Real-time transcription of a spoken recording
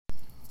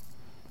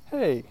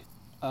Hey,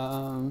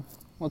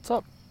 what's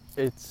up?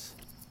 It's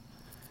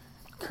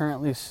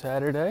currently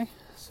Saturday,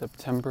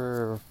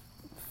 September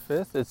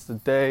 5th. It's the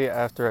day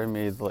after I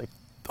made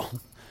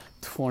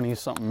 20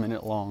 something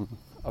minute long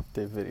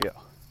update video.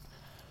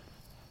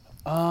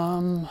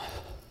 I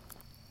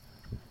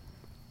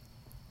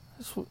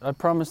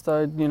promised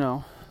I'd,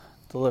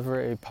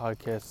 deliver a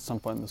podcast at some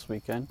point this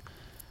weekend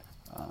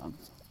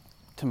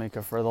to make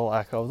up for the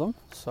lack of them.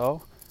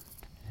 So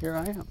here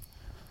I am.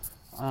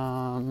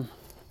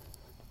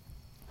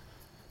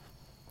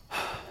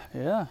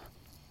 Yeah.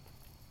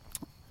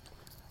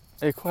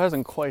 It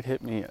hasn't quite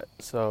hit me yet,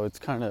 so it's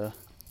kind of,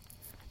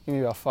 give me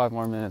about 5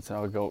 more minutes and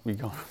I'll be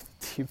going off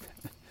the deep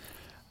end.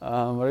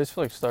 But I just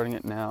feel like starting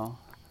it now,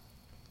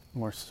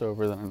 more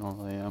sober than I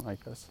normally am, I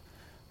guess,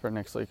 for the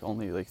next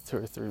only 2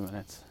 or 3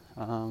 minutes.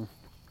 And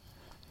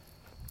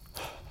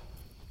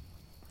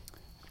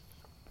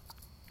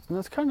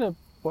that's kind of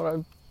what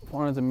I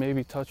wanted to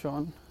maybe touch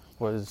on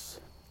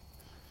was,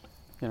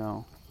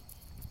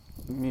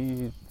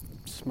 me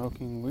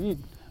smoking weed.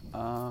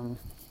 I'm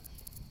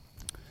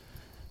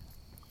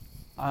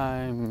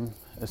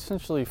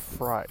essentially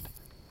fried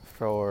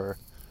for,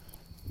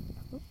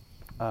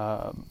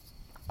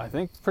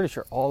 pretty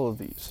sure all of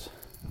these.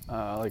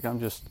 I'm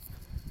just,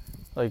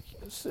 it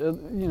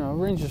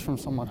ranges from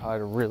somewhat high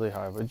to really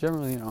high, but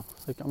generally, I'm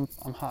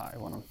high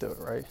when I'm doing it,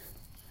 right?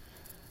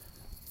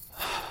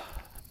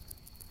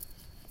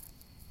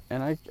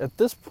 And at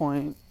this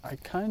point, I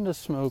kind of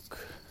smoke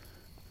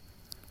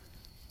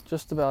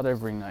just about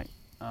every night.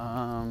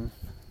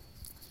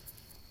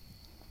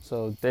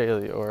 So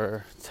daily,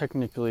 or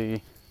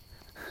technically,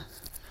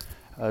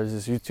 there's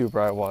this YouTuber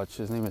I watch.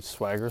 His name is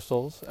Swagger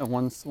Souls, and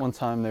one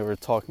time they were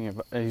talking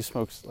about, and he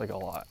smokes a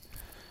lot,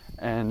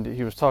 and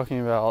he was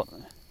talking about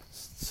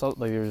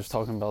they were just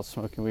talking about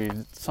smoking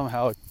weed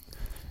somehow,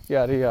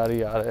 yada yada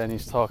yada, and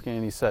he's talking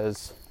and he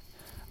says,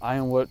 "I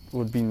am what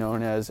would be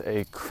known as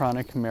a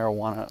chronic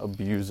marijuana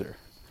abuser,"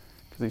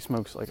 because he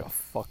smokes a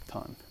fuck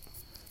ton,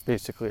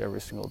 basically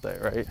every single day,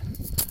 right?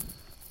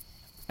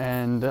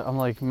 And I'm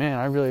like, man,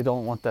 I really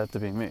don't want that to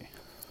be me.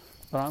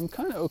 But I'm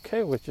kind of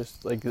okay with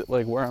just like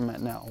where I'm at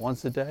now,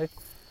 once a day.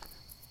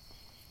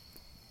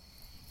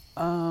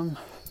 I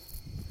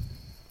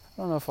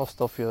don't know if I'll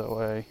still feel that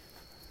way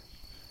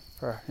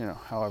for,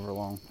 however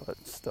long, but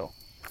still.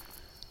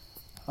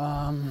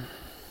 As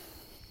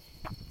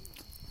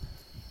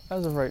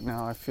of right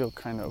now, I feel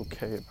kind of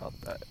okay about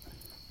that.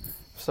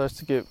 If it starts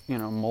to get,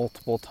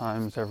 multiple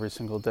times every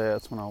single day,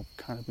 that's when I'll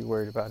kind of be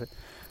worried about it.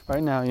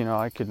 Right now,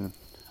 I could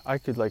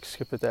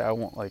skip a day. I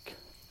won't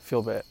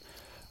feel bad.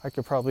 I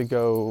could probably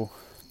go,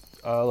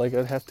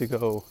 I'd have to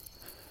go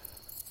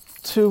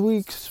 2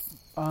 weeks,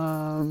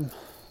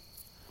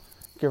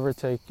 give or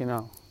take,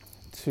 to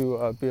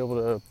be able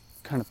to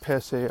kind of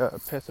pass a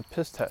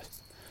piss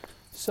test.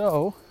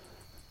 So,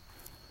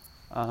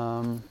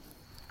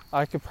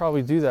 I could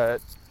probably do that.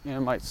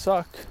 It might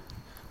suck,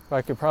 but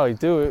I could probably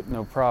do it,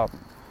 no problem.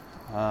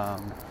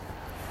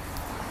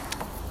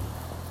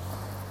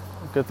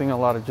 Good thing a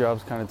lot of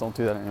jobs kind of don't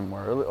do that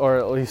anymore, or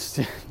at least,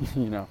 the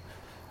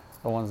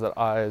ones that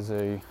I, as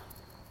a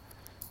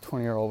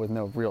 20-year-old with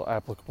no real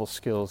applicable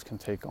skills, can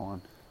take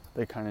on.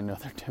 They kind of know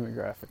their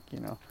demographic,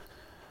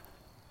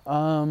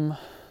 I'm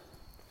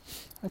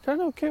kind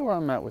of okay where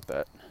I'm at with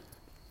that.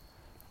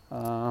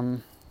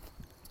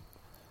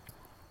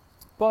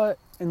 But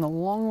in the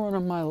long run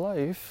of my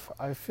life,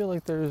 I feel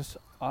like there's,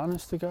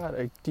 honest to God,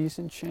 a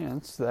decent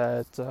chance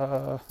that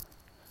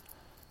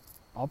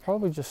I'll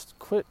probably just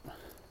quit.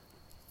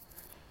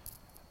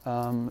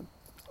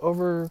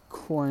 Over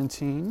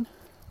quarantine,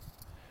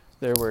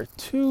 there were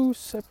 2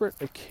 separate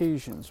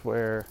occasions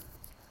where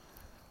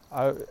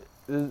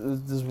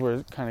this is where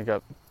it kind of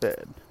got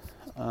bad.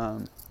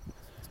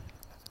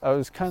 I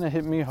was kind of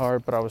hit me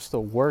hard, but I was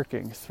still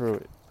working through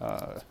it.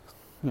 A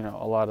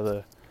lot of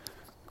the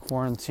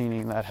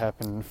quarantining that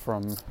happened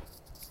from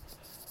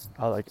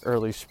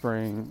early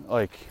spring,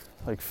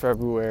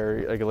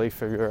 February, late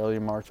February, early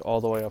March, all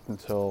the way up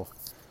until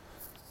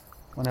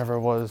whenever it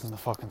was in the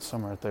fucking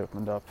summer that they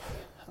opened up.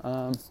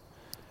 And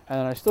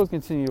I still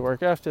continued to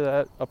work after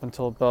that up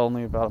until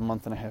only about a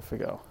month and a half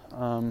ago.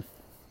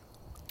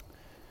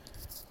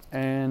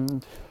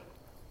 And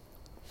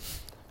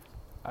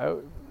I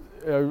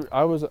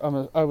was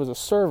a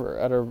server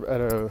at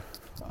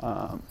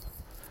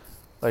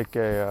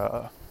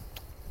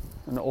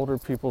an older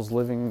people's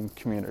living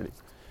community,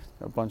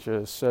 a bunch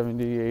of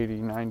 70, 80,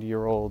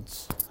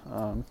 90-year-olds,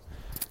 and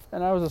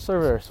I was a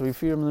server there. So we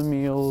feed them the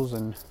meals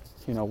and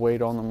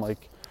wait on them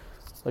like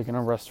in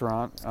a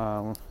restaurant.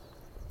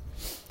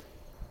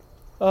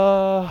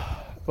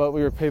 But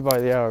we were paid by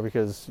the hour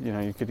because,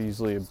 you could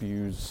easily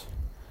abuse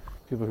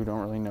people who don't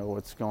really know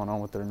what's going on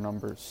with their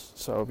numbers.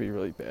 So it would be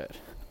really bad.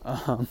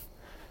 It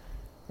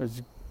was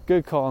a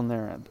good call on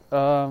their end.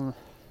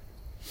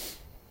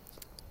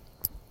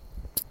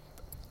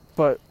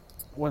 But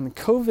when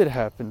COVID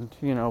happened,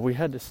 we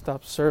had to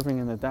stop serving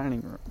in the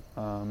dining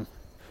room.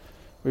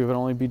 We would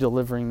only be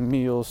delivering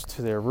meals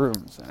to their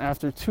rooms. And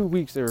after 2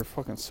 weeks, they were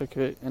fucking sick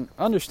of it. And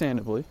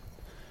understandably,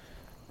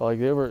 But like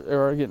they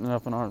were getting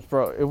up in arms,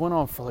 bro. It went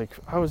on for like,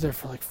 I was there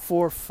for like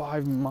 4 or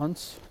 5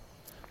 months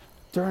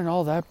during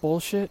all that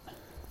bullshit.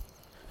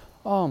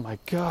 Oh my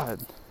god,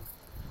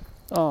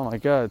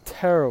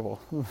 terrible.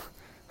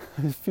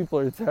 These people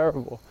are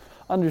terrible,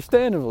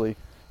 understandably,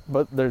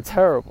 but they're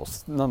terrible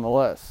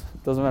nonetheless.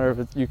 Doesn't matter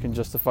if you can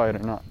justify it or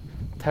not.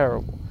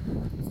 Terrible.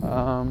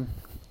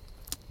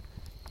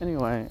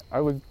 Anyway,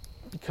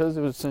 because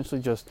it was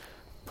essentially just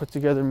put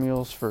together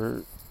meals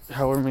for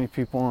however many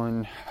people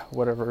in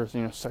whatever,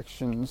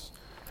 sections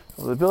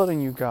of the building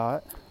you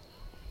got,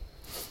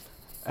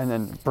 and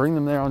then bring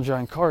them there on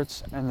giant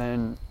carts, and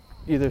then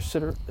either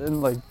sit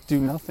and like do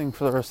nothing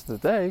for the rest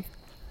of the day.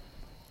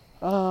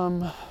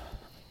 I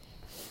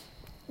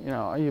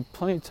had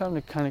plenty of time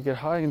to kind of get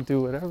high and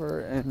do whatever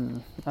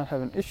and not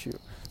have an issue.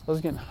 I was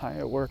getting high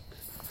at work,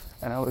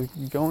 and I was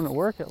going to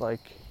work at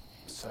like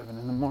 7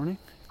 in the morning.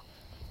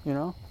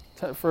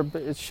 For a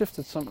bit, it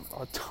shifted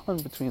a ton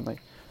between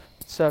like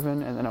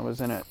 7, and then I was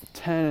in at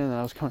 10, and then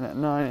I was coming at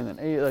 9, and then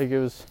 8. Like, it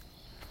was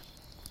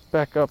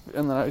back up,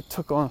 and then I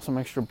took on some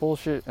extra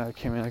bullshit, and I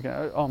came in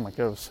again. Oh my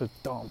god, it was so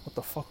dumb. What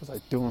the fuck was I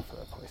doing for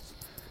that place?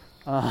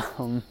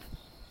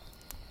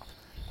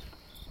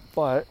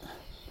 But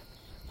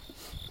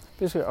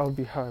basically, I would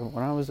be high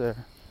when I was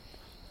there.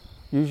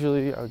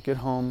 Usually, I would get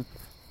home,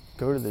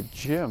 go to the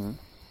gym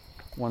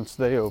once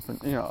they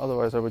opened.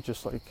 Otherwise, I would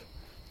just like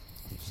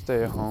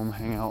stay at home,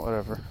 hang out,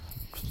 whatever.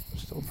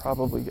 Still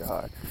probably get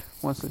high.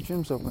 Once the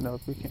gyms opened up,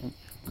 we can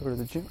go to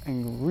the gym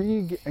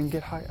and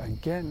get high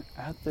again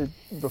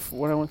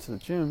when I went to the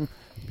gym,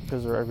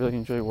 because I really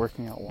enjoy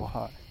working out while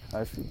high.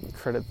 I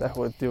credit that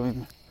with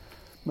doing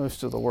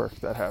most of the work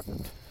that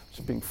happened,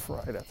 just being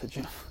fried at the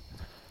gym.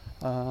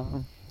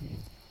 And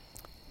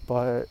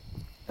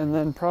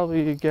then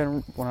probably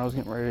again when I was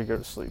getting ready to go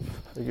to sleep.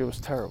 Like, it was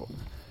terrible.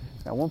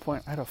 At one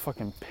point, I had a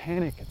fucking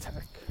panic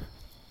attack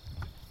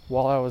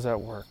while I was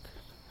at work.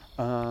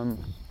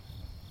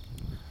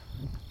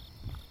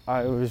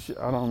 I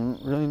don't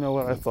really know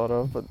what I thought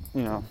of, but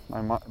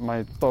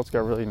my thoughts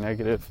got really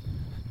negative,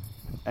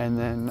 and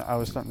then I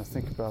was starting to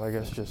think about, I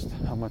guess, just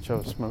how much I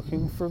was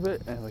smoking for a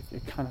bit, and like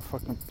it kind of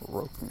fucking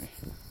broke me.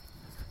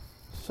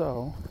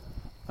 So,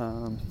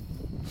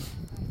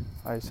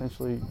 I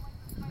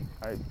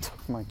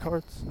took my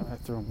carts and I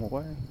threw them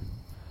away.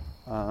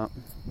 I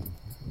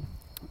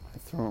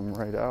threw them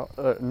right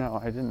out. No,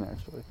 I didn't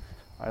actually.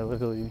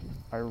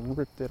 I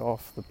ripped it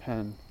off the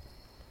pen,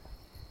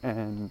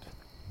 and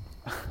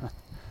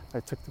I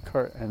took the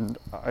cart and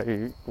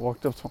I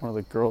walked up to one of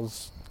the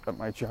girls at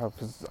my job,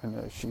 because I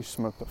know she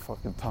smoked a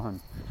fucking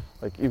ton,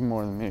 like even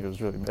more than me. It was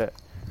really bad.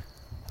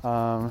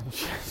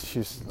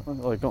 She's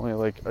like only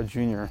like a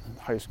junior in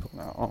high school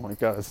now. Oh my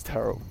god, it's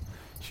terrible.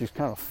 She's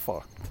kind of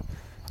fucked.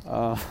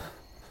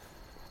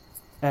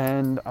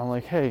 And I'm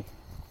like, hey,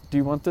 do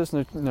you want this?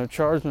 No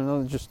charge, no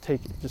nothing. Just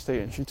take it.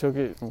 And she took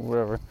it,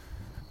 whatever.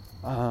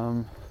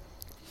 And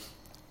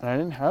I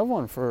didn't have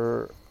one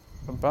for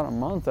about a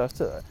month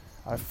after that.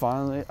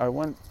 I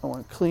went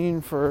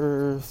clean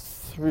for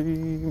 3,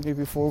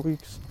 maybe 4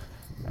 weeks,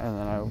 and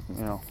then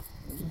I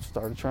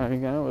started trying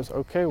again. I was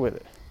okay with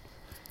it,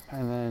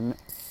 and then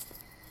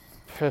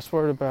fast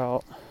forward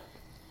about,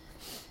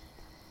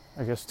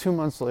 I guess, 2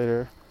 months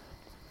later,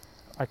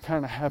 I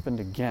kind of happened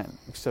again,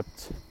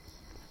 except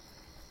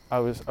I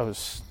was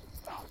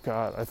oh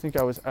god, I think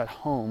I was at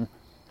home,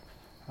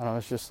 and I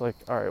was just like,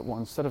 all right, well,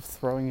 instead of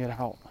throwing it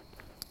out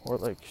or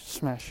like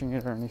smashing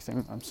it or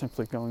anything, I'm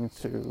simply going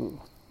to,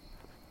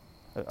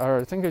 or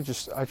I think I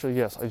just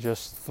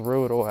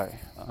threw it away.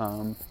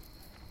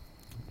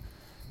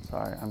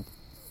 Sorry, I'm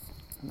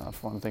not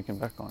fun thinking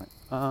back on it.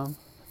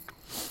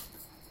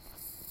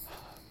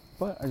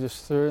 But I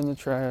just threw it in the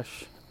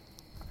trash,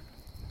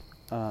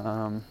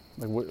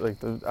 like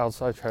the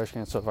outside trash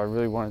can. So if I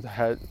really wanted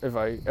if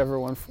I ever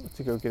wanted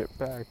to go get it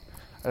back,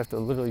 I'd have to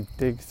literally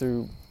dig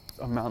through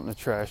a mountain of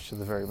trash to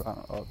the very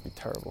bottom. Oh, it'd be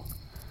terrible.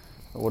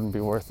 It wouldn't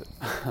be worth it.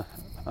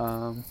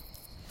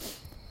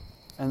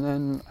 And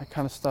then I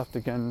kind of stopped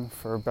again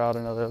for about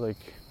another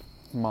like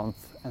month,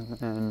 and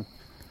then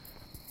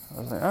I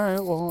was like, all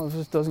right, well, if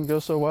this doesn't go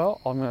so well,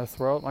 I'm gonna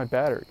throw out my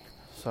battery,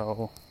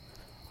 so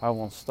I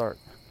won't start,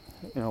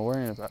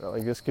 worrying about it.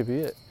 Like, this could be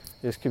it.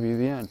 This could be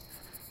the end.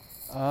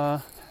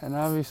 And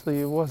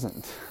obviously it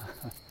wasn't.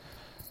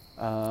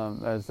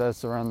 As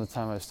that's around the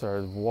time I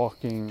started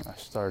walking. I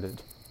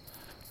started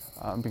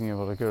being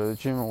able to go to the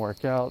gym and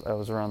work out. That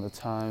was around the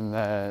time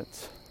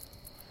that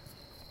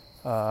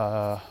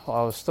I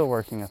was still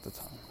working at the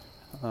time.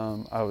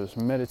 I was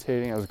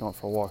meditating. I was going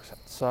for walks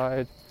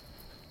outside.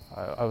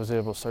 I was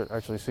able to start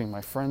actually seeing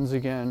my friends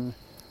again,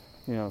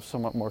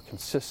 somewhat more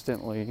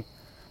consistently.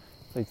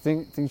 Like,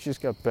 things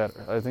just got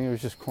better. I think it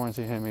was just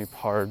quarantine hitting me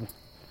hard.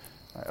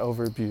 I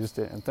over-abused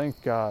it, and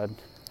thank God.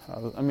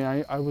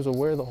 I was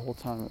aware the whole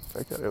time of the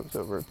fact that I was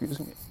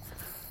over-abusing it.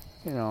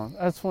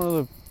 That's one of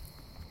the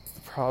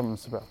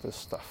problems about this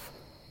stuff,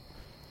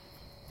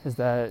 is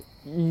that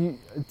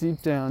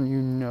deep down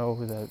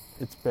that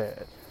it's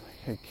bad.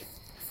 Like,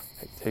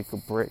 hey, take a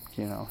break,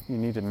 you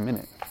need a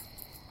minute.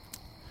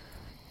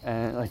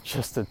 and like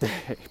just a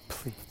day,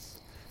 please.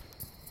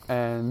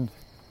 And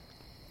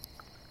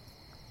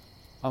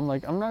I'm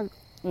like, I'm not,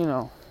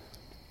 the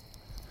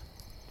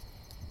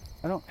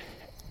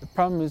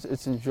problem is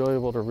it's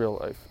enjoyable to real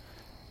life.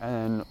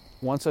 And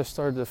once I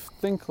started to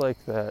think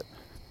like that,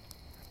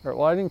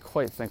 I didn't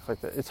quite think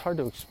like that. It's hard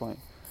to explain.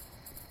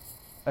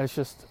 It's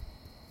just,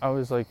 I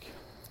was like,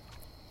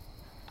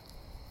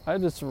 I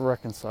had to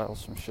reconcile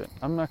some shit.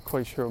 I'm not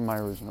quite sure what my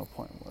original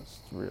point was,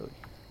 really.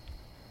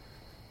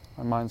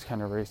 My mind's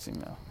kind of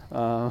racing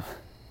now.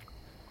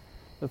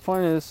 The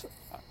point is,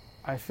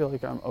 I feel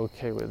like I'm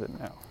okay with it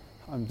now.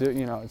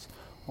 It's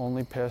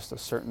only past a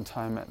certain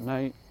time at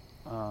night.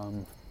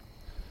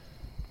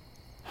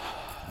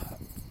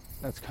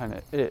 That's kind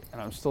of it.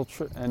 And I'm still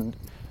and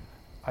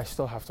I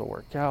still have to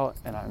work out,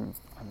 and I'm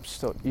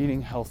still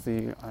eating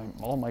healthy.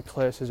 All my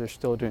classes are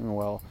still doing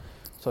well.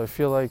 So I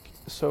feel like,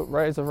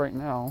 right as of right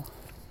now,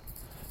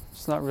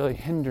 it's not really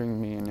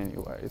hindering me in any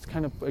way. It's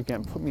kind of,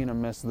 again, put me in a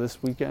mess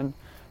this weekend.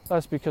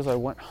 That's because I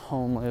went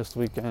home last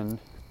weekend,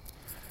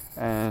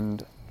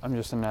 and I'm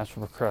just a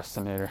natural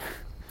procrastinator.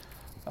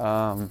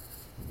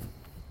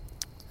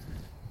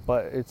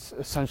 But it's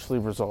essentially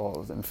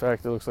resolved. In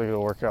fact, it looks like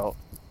it'll work out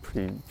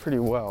pretty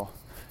well.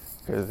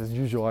 Because as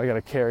usual, I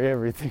gotta carry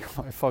everything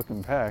on my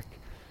fucking back.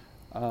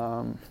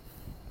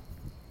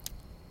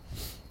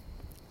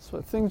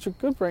 So things are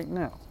good right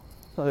now.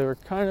 So they were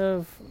kind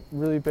of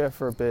really bad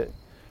for a bit.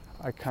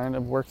 I kind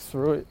of worked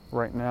through it.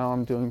 Right now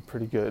I'm doing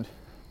pretty good.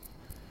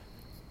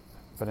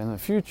 But in the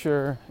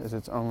future is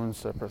its own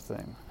separate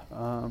thing.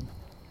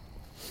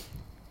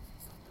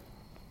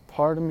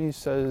 Part of me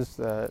says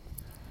that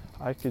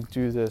I could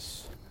do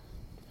this,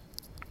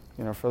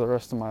 for the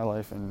rest of my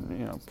life,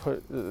 and,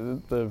 put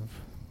the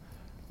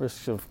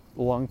risks of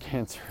lung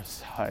cancer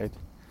aside.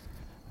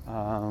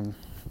 I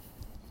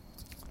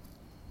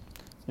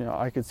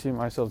could see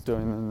myself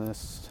doing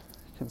this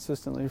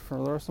consistently for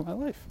the rest of my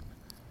life.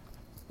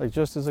 Like,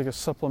 just as like a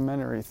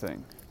supplementary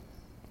thing.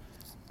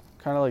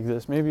 Kind of like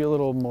this, maybe a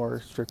little more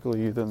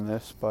strictly than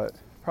this, but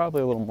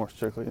probably a little more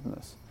strictly than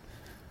this.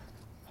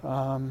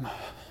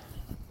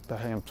 The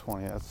ham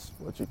 20, that's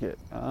what you get.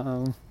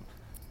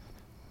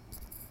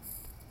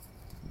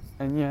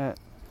 And yet,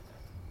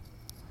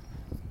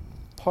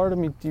 part of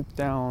me deep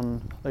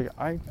down, like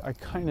I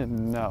kind of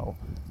know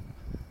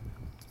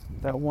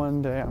that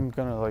one day I'm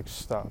gonna like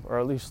stop, or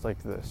at least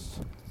like this.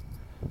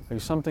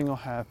 Like something will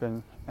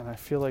happen, and I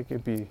feel like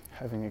it'd be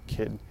having a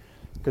kid,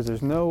 because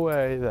there's no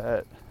way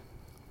that,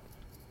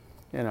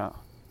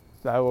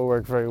 that will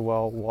work very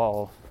well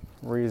while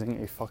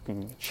raising a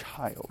fucking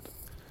child.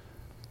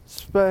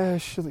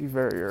 Especially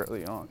very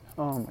early on.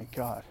 Oh my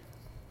God.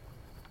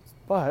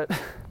 But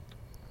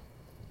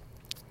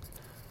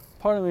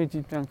part of me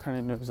deep down kind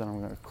of knows that I'm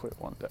going to quit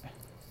one day.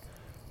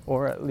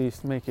 Or at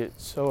least make it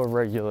so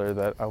irregular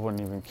that I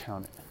wouldn't even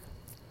count it.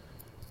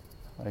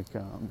 Like,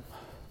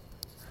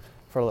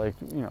 for like,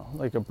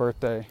 like a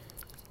birthday.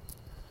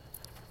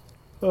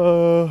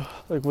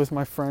 Like with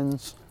my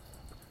friends.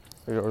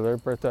 Or their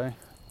birthday.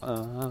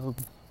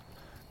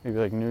 Maybe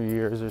like New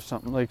Year's or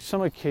something. Like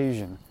some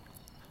occasion.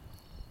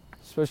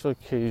 Special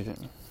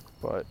occasion.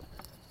 But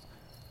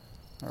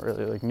not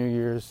really like New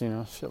Year's,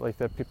 shit like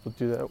that. People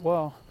do that.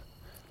 Well,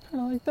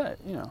 kind of like that,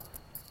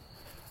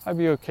 I'd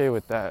be okay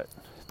with that,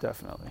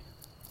 definitely.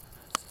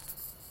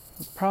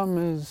 The problem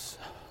is,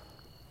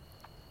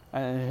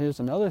 and here's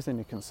another thing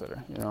to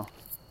consider,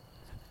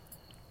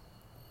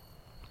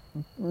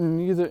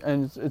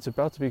 and it's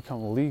about to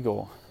become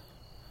legal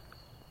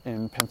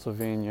in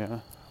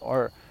Pennsylvania,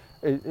 or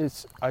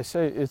I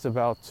say it's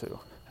about to.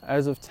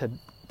 As of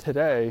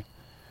today,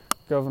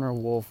 Governor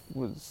Wolf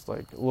was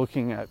like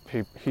looking at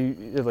paper,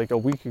 like a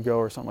week ago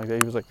or something like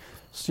that, he was like,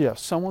 yeah,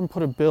 someone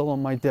put a bill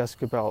on my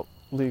desk about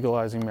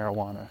legalizing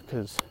marijuana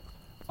because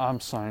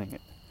I'm signing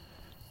it.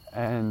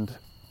 And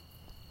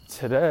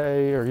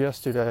today or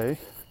yesterday,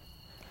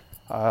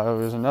 there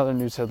was another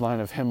news headline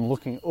of him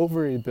looking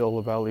over a bill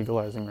about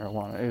legalizing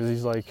marijuana.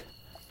 He's like,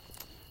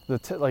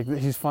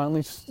 he's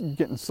finally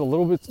getting just a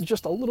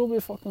little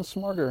bit fucking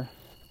smarter.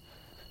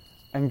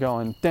 And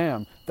going,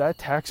 damn, that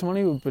tax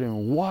money would have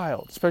been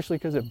wild, especially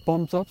because it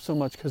bumps up so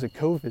much because of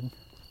COVID.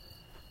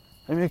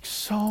 They make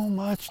so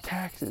much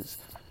taxes.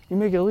 You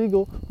make it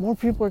legal, more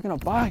people are going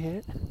to buy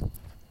it.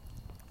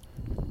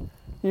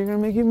 You're going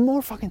to make even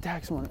more fucking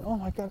tax money. Oh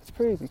my God, it's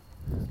crazy.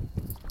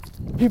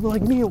 People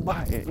like me will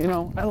buy it,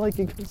 I like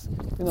it because,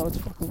 it's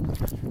fucking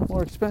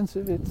more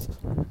expensive. It's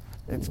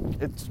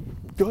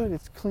good,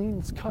 it's clean,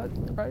 it's cut,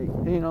 right?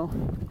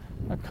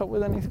 Not cut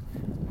with anything.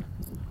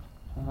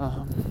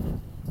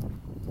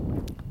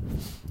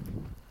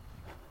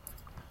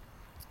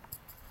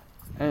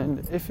 And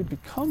if it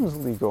becomes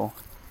legal,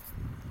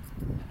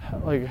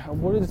 like,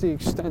 what is the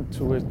extent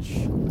to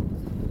which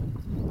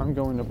I'm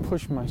going to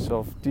push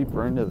myself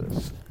deeper into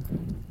this?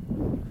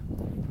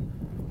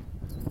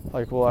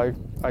 Like, well,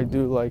 I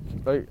do like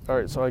all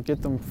right, so I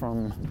get them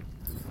from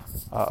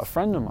a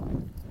friend of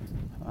mine.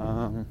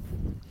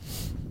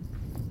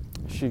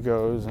 She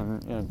goes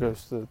and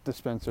goes to the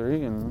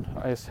dispensary, and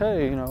I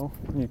say, hey,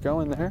 when you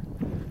go in there,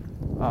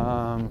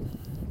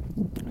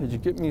 Did you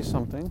get me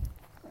something?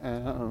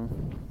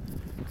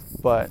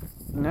 But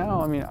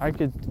now, I mean, I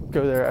could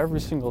go there every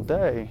single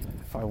day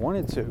if I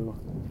wanted to,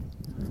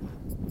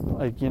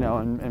 like, you know,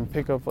 and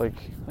pick up like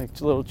a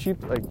little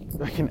cheap, like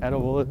an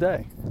edible a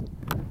day.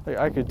 Like,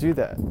 I could do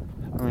that.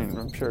 I mean,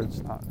 I'm sure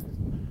it's not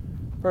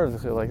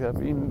perfectly like that,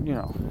 but you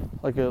know,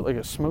 like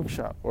a smoke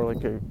shop or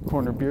like a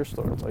corner beer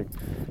store. It's like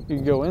you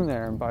can go in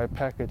there and buy a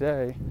pack a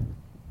day,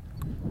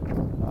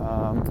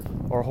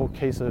 or a whole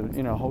case of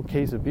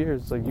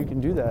beers. It's like you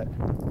can do that.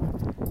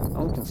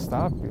 No one can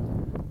stop you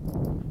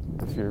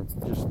if you're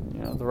just, you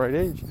know, the right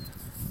age.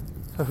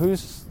 So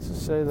who's to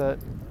say that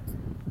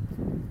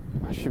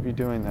I should be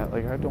doing that?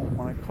 Like, I don't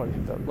want to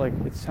quite that. Like,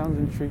 it sounds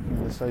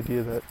intriguing, this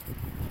idea that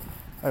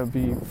I would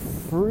be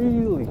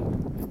freely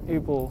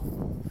able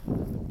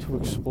to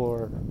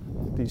explore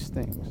these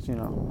things, you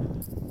know.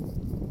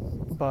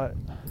 But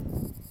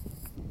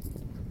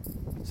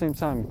at the same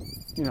time,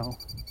 you know,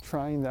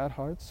 trying that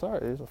hard. Sorry,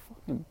 there's a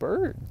fucking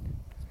bird.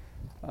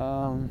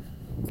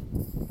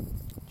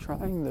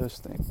 Trying those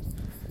things,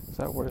 is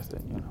that worth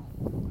it, you know?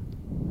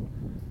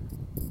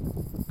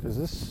 Because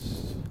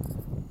this,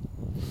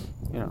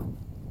 you know,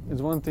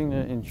 it's one thing to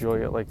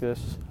enjoy it like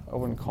this. I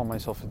wouldn't call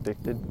myself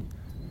addicted,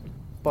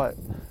 but,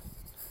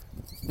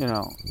 you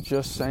know,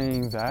 just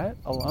saying that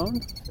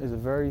alone is a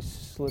very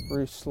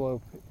slippery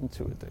slope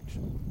into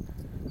addiction.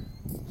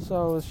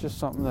 So it's just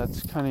something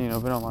that's kind of, you know,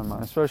 been on my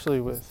mind,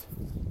 especially with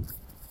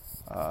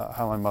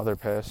how my mother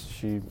passed.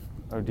 She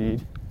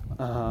OD'd,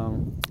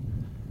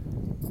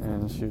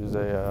 and she was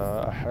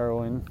a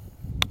heroin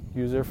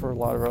user for a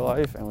lot of her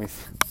life, and when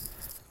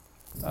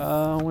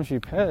she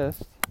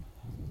passed,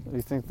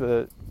 we think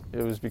that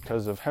it was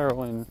because of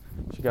heroin.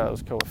 She got it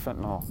was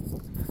fentanyl.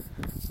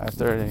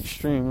 After an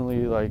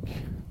extremely, like,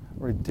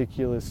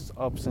 ridiculous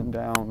ups and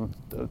downs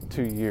of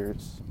 2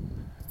 years.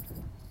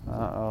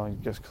 I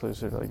guess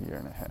closer to like a year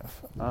and a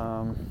half.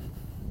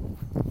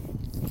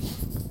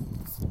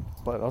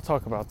 But I'll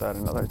talk about that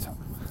another time.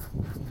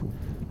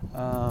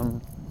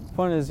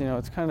 Point is, you know,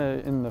 it's kind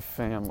of in the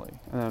family.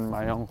 And then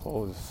my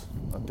uncle was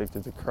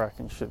addicted to crack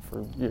and shit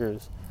for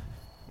years.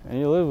 And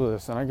you live with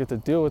this, and I get to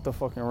deal with the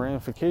fucking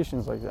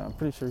ramifications like that. I'm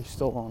pretty sure he's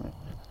still on it.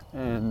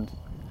 And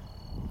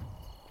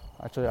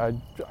actually,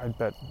 I'd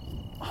bet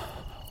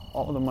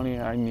all the money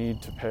I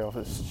need to pay off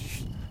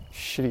this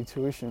shitty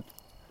tuition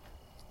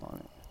on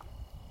it.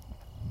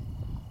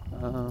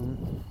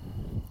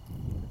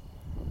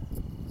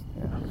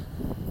 Yeah.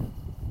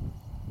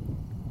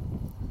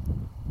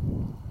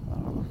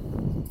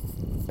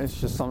 It's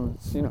just something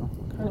that's, you know,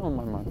 kind of on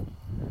my mind.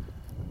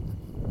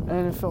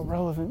 And it felt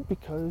relevant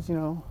because, you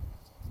know,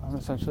 I'm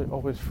essentially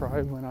always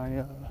fried when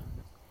I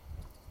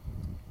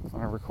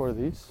record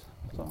these.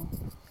 So I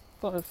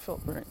thought it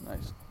felt very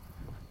nice.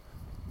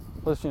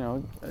 Plus, you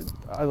know,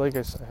 like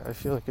I say, I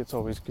feel like it's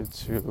always good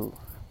to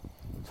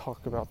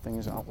talk about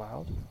things out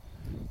loud.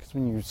 Because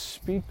when you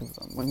speak of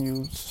them, when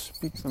you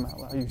speak them out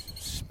loud, you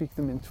speak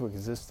them into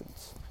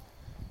existence.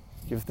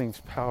 You give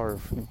things power,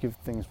 you give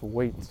things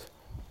weight.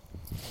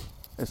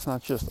 It's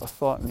not just a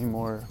thought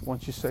anymore.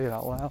 Once you say it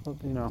out loud,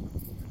 you know,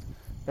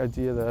 the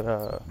idea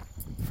that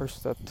first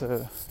step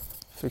to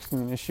fixing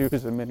an issue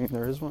is admitting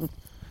there is one.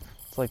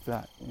 It's like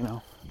that, you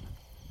know.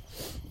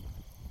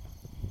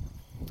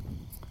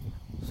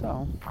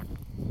 So,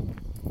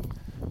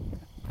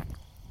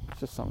 it's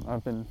just something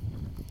I've been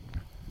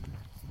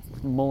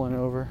mulling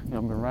over. You know,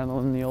 I've been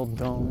rattling the old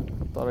dome.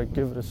 Thought I'd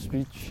give it a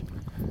speech,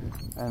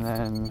 and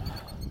then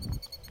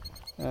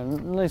a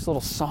nice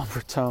little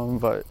somber tone.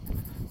 But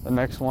the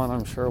next one,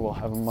 I'm sure, will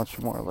have a much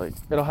more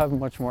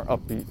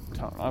upbeat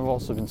tone. I've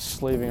also been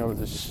slaving over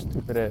this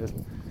stupid ass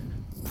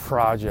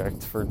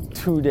project for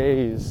 2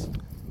 days,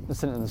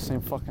 sitting in the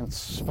same fucking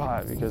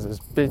spot because this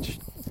bitch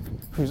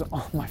who's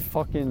on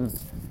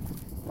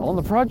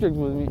the project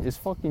with me is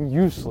fucking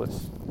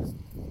useless. Oh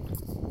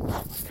my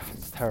god,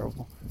 it's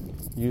terrible.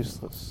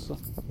 Useless.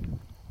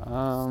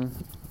 And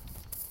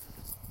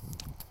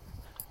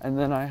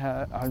then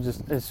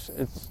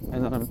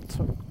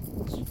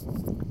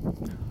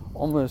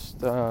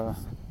almost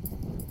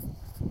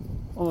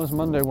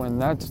Monday when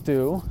that's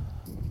due.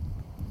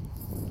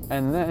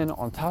 And then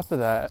on top of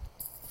that,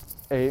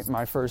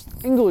 my first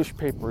English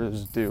paper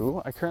is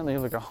due. I currently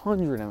have like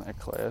 100 in that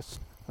class,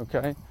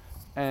 okay?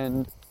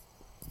 And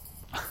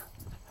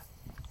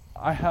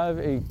I have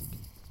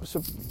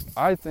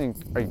I think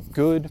a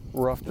good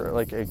rough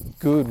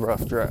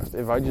draft.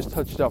 If I just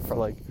touched up for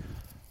like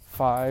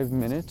 5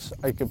 minutes,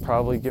 I could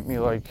probably get me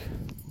like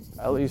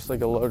at least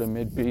like a low to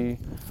mid B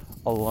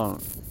alone.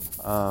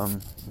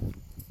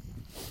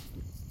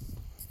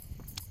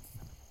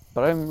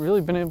 But I haven't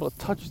really been able to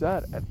touch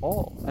that at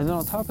all. And then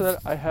on top of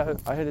that, I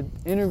had to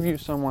interview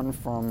someone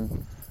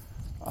from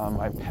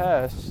my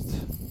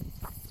past.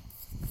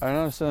 I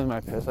don't necessarily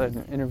my past. I had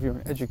to interview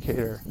an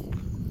educator,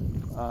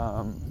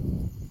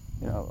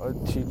 you know, a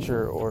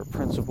teacher or a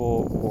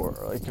principal or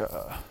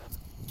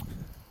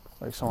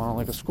like someone on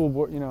like a school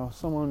board, you know,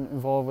 someone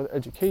involved with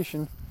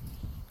education.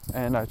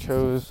 And I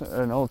chose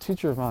an old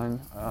teacher of mine,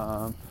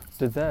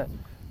 did that.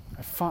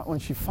 when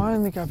she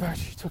finally got back,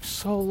 she took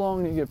so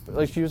long to get,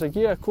 like, she was like,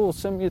 yeah, cool,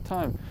 send me a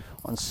time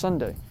on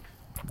Sunday.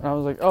 And I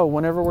was like, oh,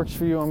 whenever works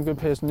for you, I'm good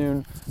past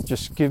noon,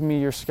 just give me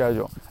your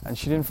schedule. And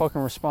she didn't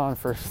fucking respond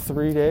for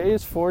 3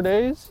 days, 4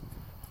 days.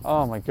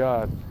 Oh my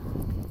god.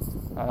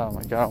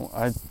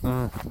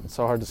 It's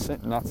so hard to say,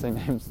 not say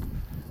names.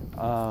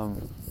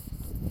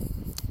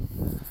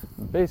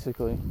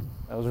 Basically,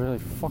 that was really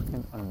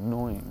fucking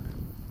annoying.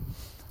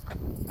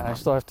 And I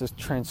still have to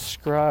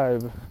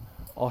transcribe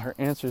all her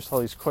answers to all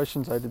these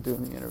questions I had to do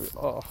in the interview.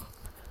 Oh,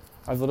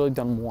 I've literally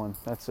done one.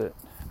 That's it.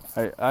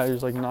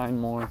 There's like 9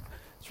 more.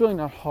 It's really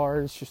not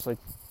hard. It's just like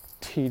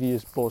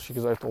tedious bullshit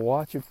because I have to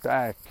watch it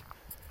back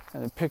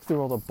and then pick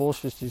through all the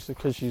bullshit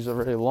because she's a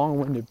very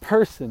long-winded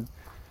person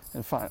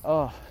and find,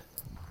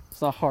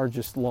 it's not hard,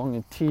 just long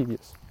and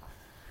tedious.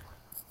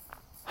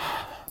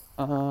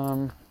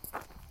 Yeah,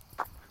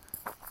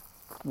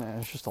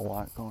 there's just a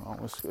lot going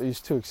on. These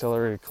 2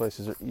 accelerated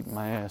classes are eating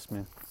my ass,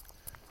 man.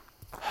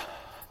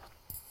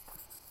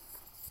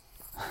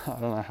 I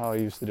don't know how I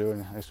used to do it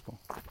in high school.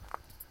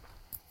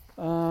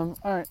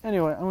 Alright,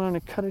 anyway, I'm going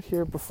to cut it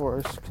here before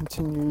I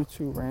continue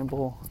to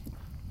ramble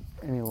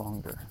any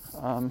longer.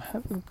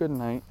 Have a good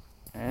night,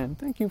 and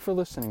thank you for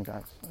listening,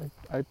 guys.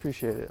 I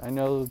appreciate it. I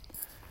know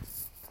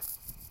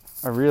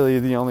I'm really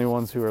the only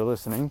ones who are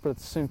listening, but at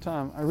the same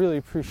time, I really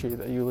appreciate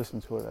that you listen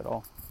to it at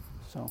all.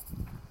 So,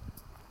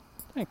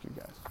 thank you,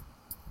 guys.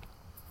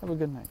 Have a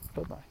good night.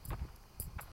 Bye-bye.